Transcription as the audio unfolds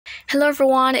Hello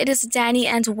everyone, it is Dani'i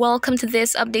and welcome to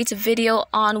this update video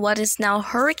on what is now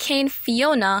Hurricane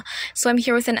Fiona. So I'm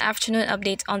here with an afternoon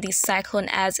update on the cyclone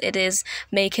as it is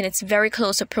making its very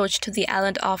close approach to the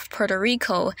island of Puerto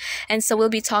Rico. And so we'll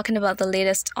be talking about the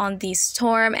latest on the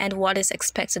storm and what is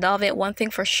expected of it. One thing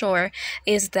for sure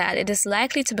is that it is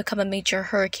likely to become a major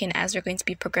hurricane as we're going to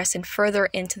be progressing further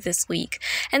into this week.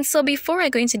 And so before I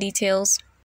go into details,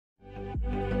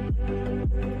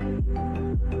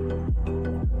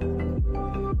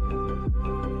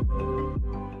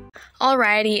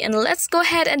 alrighty, and let's go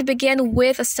ahead and begin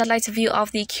with a satellite view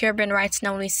of the Caribbean right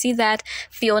now. We see that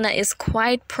Fiona is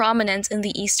quite prominent in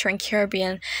the Eastern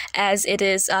Caribbean as it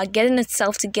is getting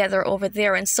itself together over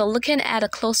there. And so looking at a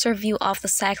closer view of the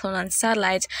cyclone on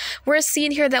satellite, we're seeing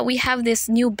here that we have this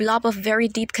new blob of very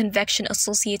deep convection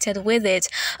associated with it.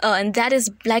 And that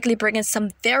is likely bringing some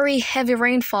very heavy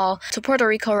rainfall to Puerto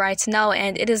Rico right now.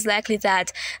 And it is likely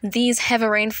that these heavy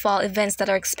rainfall events that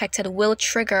are expected will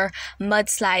trigger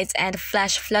mudslides and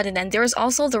flash flooding, and there is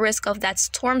also the risk of that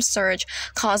storm surge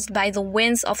caused by the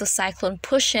winds of the cyclone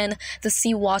pushing the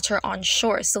seawater on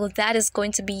shore. So that is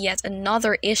going to be yet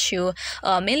another issue,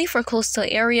 mainly for coastal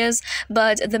areas.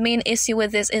 But the main issue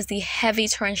with this is the heavy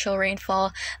torrential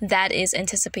rainfall that is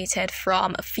anticipated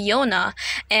from Fiona,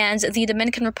 and the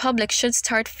Dominican Republic should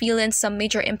start feeling some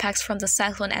major impacts from the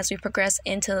cyclone as we progress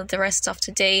into the rest of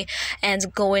today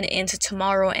and going into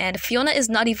tomorrow. And Fiona is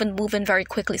not even moving very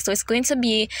quickly, so it's going to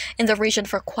be in the region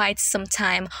for quite some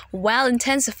time while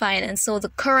intensifying. And so the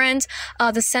current,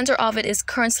 the center of it is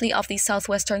currently off the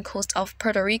southwestern coast of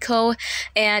Puerto Rico,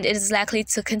 and it is likely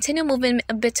to continue moving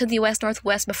a bit to the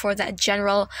west-northwest before that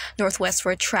general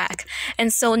northwestward track.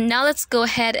 And so now let's go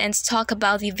ahead and talk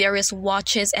about the various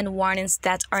watches and warnings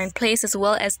that are in place, as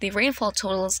well as the rainfall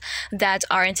totals that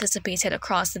are anticipated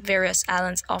across the various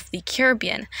islands of the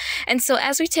Caribbean. And so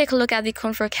as we take a look at the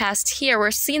cone forecast here,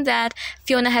 we're seeing that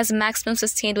Fiona has maximum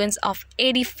sustained winds of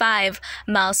 85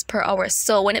 miles per hour.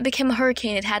 So when it became a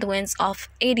hurricane, it had winds of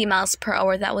 80 miles per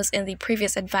hour. That was in the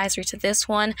previous advisory to this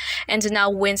one, and now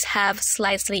winds have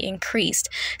slightly increased.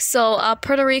 So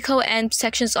Puerto Rico and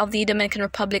sections of the Dominican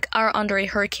Republic are under a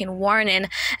hurricane warning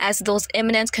as those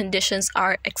imminent conditions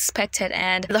are expected,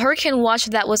 and the hurricane watch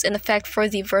that was in effect for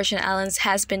the Virgin Islands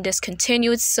has been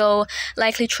discontinued. So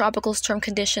likely tropical storm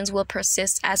conditions will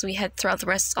persist as we head throughout the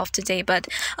rest of today, but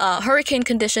hurricane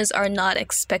conditions are not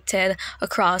expected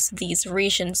across these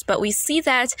regions. But we see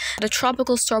that the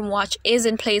tropical storm watch is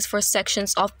in place for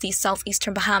sections of the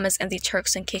southeastern Bahamas and the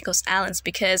Turks and Caicos Islands,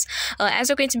 because as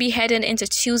we're going to be heading into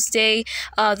Tuesday,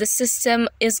 the system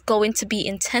is going to be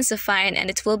intensifying, and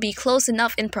it will be close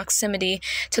enough in proximity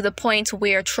to the point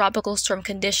where tropical storm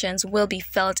conditions will be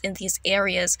felt in these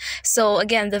areas. So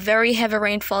again, the very heavy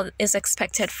rainfall is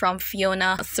expected from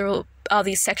Fiona through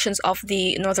these sections of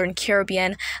the northern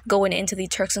Caribbean going into the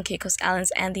Turks and Caicos Islands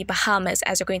and the Bahamas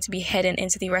as we're going to be heading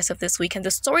into the rest of this week. And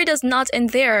the story does not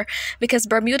end there, because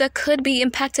Bermuda could be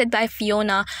impacted by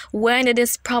Fiona when it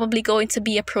is probably going to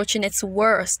be approaching its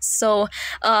worst. So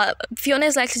Fiona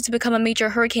is likely to become a major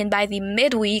hurricane by the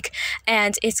midweek,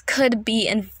 and it could be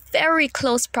in very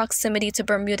close proximity to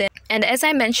Bermuda. And as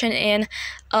I mentioned in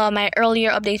my earlier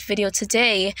update video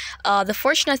today, the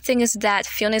fortunate thing is that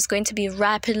Fiona is going to be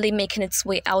rapidly making its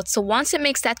way out. So once it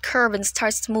makes that curve and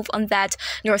starts to move on that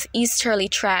northeasterly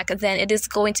track, then it is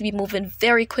going to be moving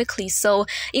very quickly. So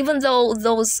even though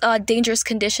those dangerous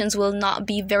conditions will not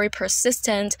be very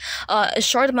persistent, a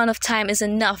short amount of time is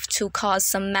enough to cause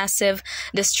some massive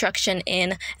destruction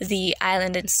in the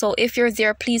island. And so if you're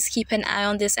there, please keep an eye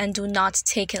on this and do not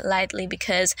take it lightly,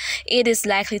 because it is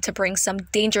likely to bring some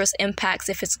dangerous impacts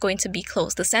if it's going to be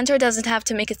close. The center doesn't have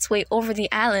to make its way over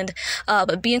the island,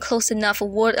 but being close enough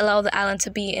would allow the island to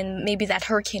be in maybe that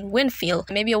hurricane wind field.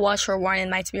 Maybe a watch or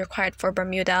warning might be required for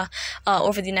Bermuda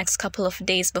over the next couple of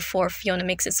days before Fiona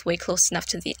makes its way close enough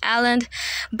to the island.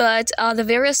 But the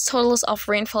various totals of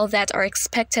rainfall that are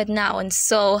expected now, and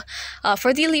so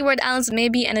for the Leeward Islands,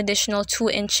 maybe an additional 2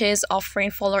 inches of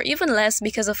rainfall or even less,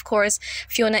 because of course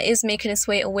Fiona is making its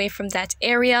way away from that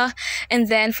area. And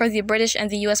then for the British and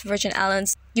the US Virgin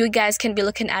Islands, you guys can be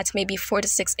looking at maybe 4 to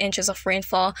 6 inches of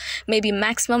rainfall, maybe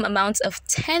maximum amounts of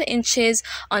 10 inches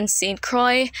on St.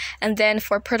 Croix. And then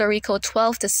for Puerto Rico,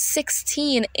 12 to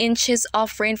 16 inches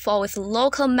of rainfall with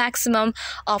local maximum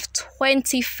of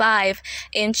 25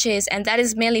 inches. And that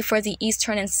is mainly for the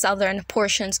eastern and southern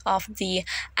portions of the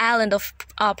island of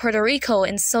Puerto Rico.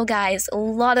 And so guys, a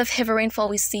lot of heavy rainfall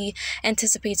we see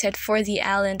anticipated for the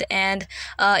island, and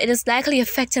it is likely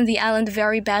affecting the island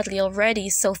very badly already.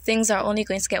 So things are only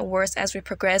going to get worse as we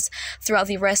progress throughout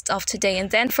the rest of today.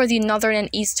 And then for the northern and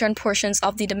eastern portions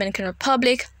of the Dominican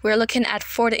Republic, we're looking at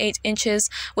 4 to 8 inches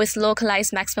with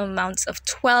localized maximum amounts of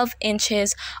 12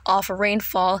 inches of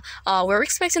rainfall. We're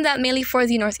expecting that mainly for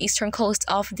the northeastern coast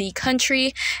of the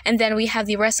country. And then we have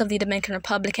the rest of the Dominican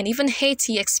Republic and even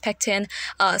Haiti expecting,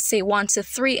 say, 1 to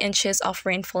 3 inches of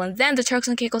rainfall. And then the Turks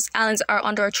and Caicos Islands are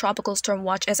under a tropical storm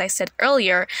watch, as I said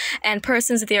earlier, and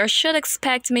persons there should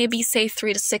expect maybe, say,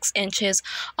 3 to 6 inches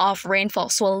of rainfall.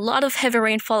 So a lot of heavy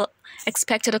rainfall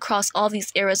expected across all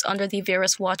these areas under the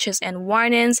various watches and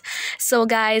warnings. So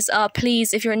guys,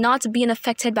 please, if you're not being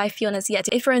affected by Fionas yet,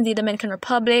 if you're in the Dominican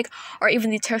Republic or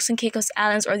even the Turks and Caicos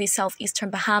Islands or the southeastern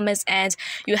Bahamas and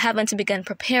you haven't begun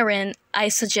preparing, I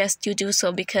suggest you do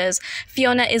so, because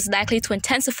Fiona is likely to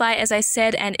intensify, as I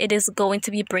said, and it is going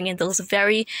to be bringing those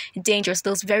very dangerous,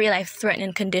 those very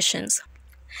life-threatening conditions.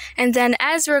 And then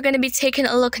as we're going to be taking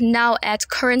a look now at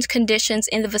current conditions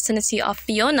in the vicinity of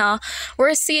Fiona,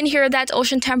 we're seeing here that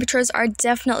ocean temperatures are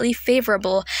definitely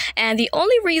favorable. And the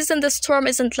only reason the storm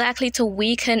isn't likely to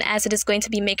weaken as it is going to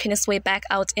be making its way back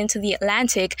out into the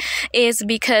Atlantic is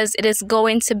because it is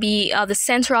going to be, the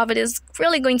center of it is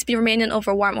really going to be remaining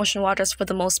over warm ocean waters for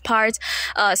the most part.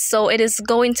 So it is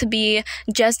going to be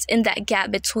just in that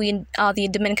gap between the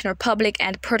Dominican Republic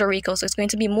and Puerto Rico. So it's going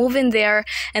to be moving there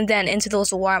and then into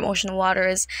those warm ocean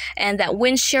waters, and that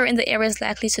wind shear in the area is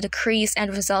likely to decrease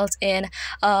and result in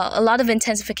a lot of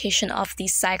intensification of the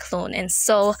cyclone. And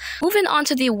so moving on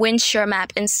to the wind shear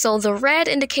map, and so the red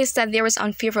indicates that there is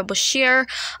unfavorable shear,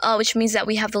 which means that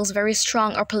we have those very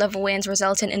strong upper level winds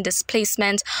resulting in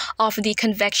displacement of the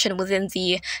convection within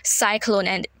the cyclone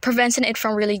and preventing it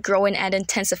from really growing and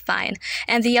intensifying.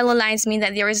 And the yellow lines mean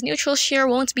that there is neutral shear,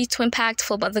 won't be too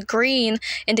impactful, but the green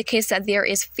indicates that there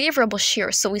is favorable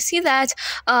shear. So we see that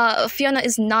Fiona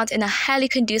is not in a highly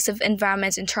conducive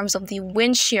environment in terms of the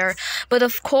wind shear, but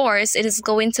of course it is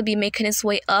going to be making its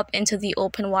way up into the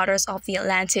open waters of the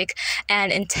Atlantic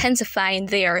and intensifying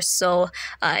there. So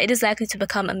it is likely to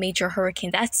become a major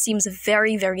hurricane. That seems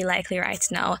very, very likely right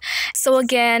now. So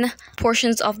again,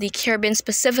 portions of the Caribbean,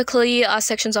 specifically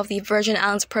sections of the Virgin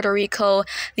Islands, Puerto Rico,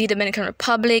 the Dominican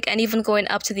Republic, and even going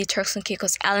up to the Turks and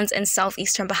Caicos Islands and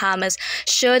southeastern Bahamas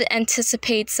should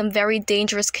anticipate some very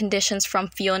dangerous conditions from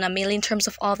Fiona, mainly in terms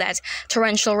of all that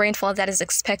torrential rainfall that is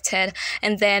expected.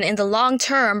 And then in the long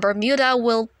term, Bermuda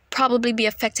will probably be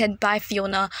affected by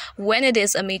Fiona when it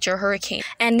is a major hurricane.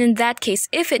 And in that case,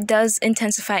 if it does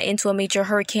intensify into a major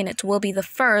hurricane, it will be the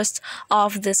first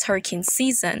of this hurricane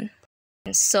season.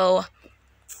 And so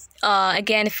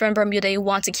again, if you're in Bermuda, you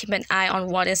want to keep an eye on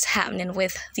what is happening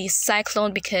with the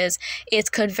cyclone because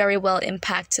it could very well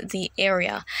impact the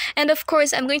area. And of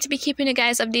course, I'm going to be keeping you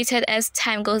guys updated as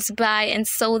time goes by. And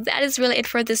so that is really it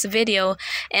for this video.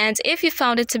 And if you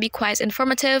found it to be quite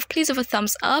informative, please give a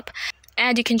thumbs up.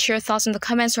 And you can share your thoughts in the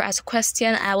comments or ask a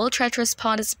question. I will try to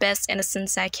respond as best and as soon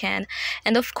as I can.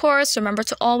 And of course, remember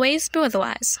to always be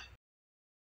weatherwise.